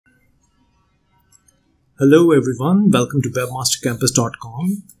Hello everyone, welcome to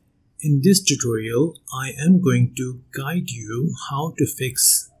webmastercampus.com. In this tutorial, I am going to guide you how to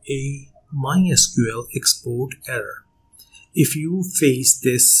fix a MySQL export error. If you face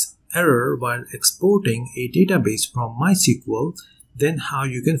this error while exporting a database from MySQL, then how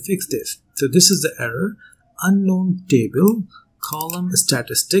you can fix this. So this is the error: unknown table, column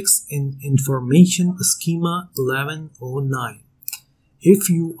statistics in information schema 1109. If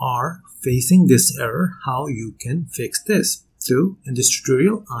you are facing this error, how you can fix this? So in this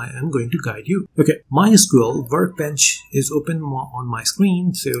tutorial, I am going to guide you. Okay, MySQL Workbench is open on my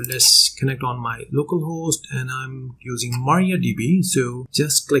screen. So let's connect on my localhost, and I'm using MariaDB. So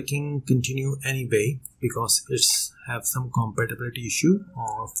just clicking continue anyway because it's have some compatibility issue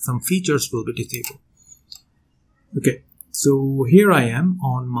or some features will be disabled. Okay, so here I am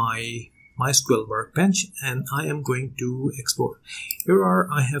on my MySQL Workbench and I am going to export.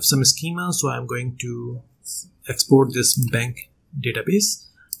 I have some schema, so I'm going to export this bank database.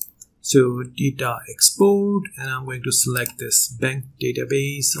 So data export, and I'm going to select this bank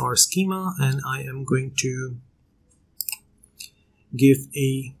database or schema, and I am going to give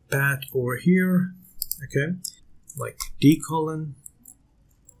a path over here, okay, like D colon,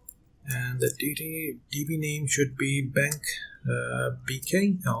 and the DB name should be bank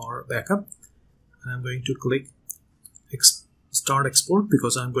BK or backup. And I'm going to click start export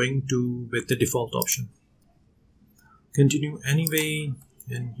because I'm going to with the default option. Continue anyway,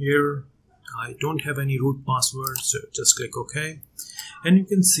 and here I don't have any root password, so just click OK, and you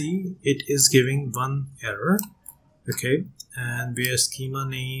can see it is giving one error, okay, and where schema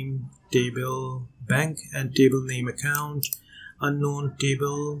name table bank and table name account, unknown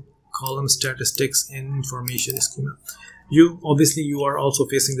table, column statistics in information schema. You are also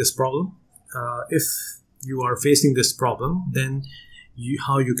facing this problem. If you are facing this problem, then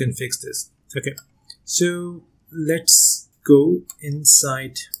how you can fix this. Okay, so let's go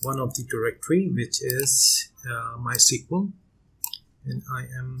inside one of the directory, which is MySQL, and I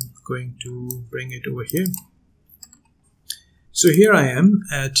am going to bring it over here. So here I am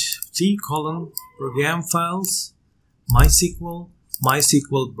at C column program files,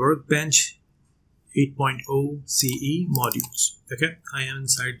 MySQL Workbench 8.0 CE modules. Okay, I am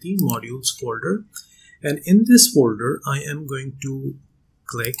inside the modules folder, and in this folder I am going to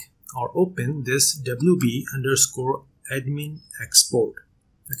click or open this wb_admin export.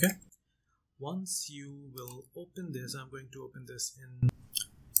 Okay, once you will open this, I'm going to open this in.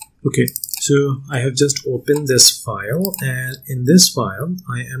 Okay, so I have just opened this file, and in this file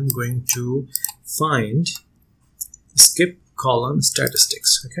I am going to find skip column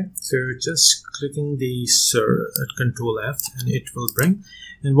statistics. Okay, so just clicking the Control F, and it will bring,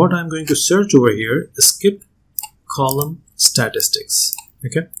 and what I'm going to search over here is skip column statistics.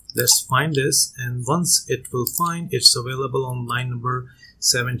 Okay, let's find this, and once it will find, it's available on line number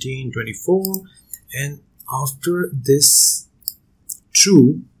 1724, and after this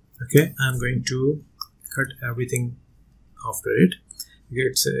true, okay, I'm going to cut everything after it.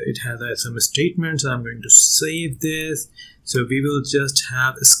 It has some statements. I'm going to save this, so we will just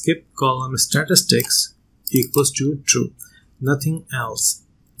have skip column statistics equals to true, nothing else.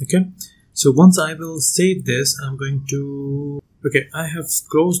 Okay, so once I will save this, I'm going to, okay, I have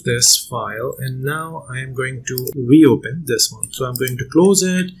closed this file, and now I am going to reopen this one. So I'm going to close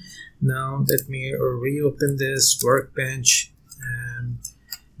it. Now let me reopen this workbench, and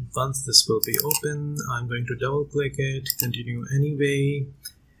once this will be open, I'm going to double click it, continue anyway,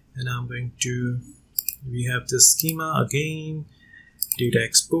 and I'm going to, we have this schema again, data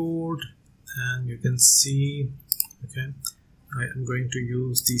export, and you can see, okay, I am going to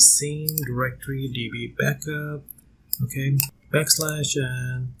use the same directory db backup, okay, backslash,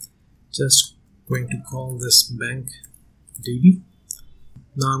 and just going to call this bank db.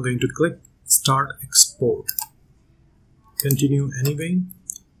 Now I'm going to click start export, continue anyway.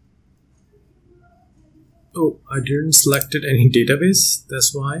 Oh, I didn't select any database,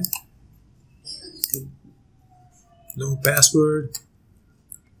 that's why. No password.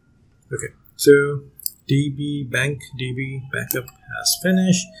 Okay, so db backup has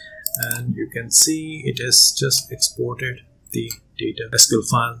finished, and you can see it has just exported the data SQL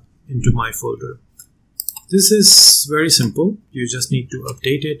file into my folder. This is very simple. You just need to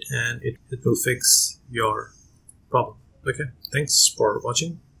update it, and it will fix your problem. Okay, thanks for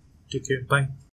watching. Take care. Bye.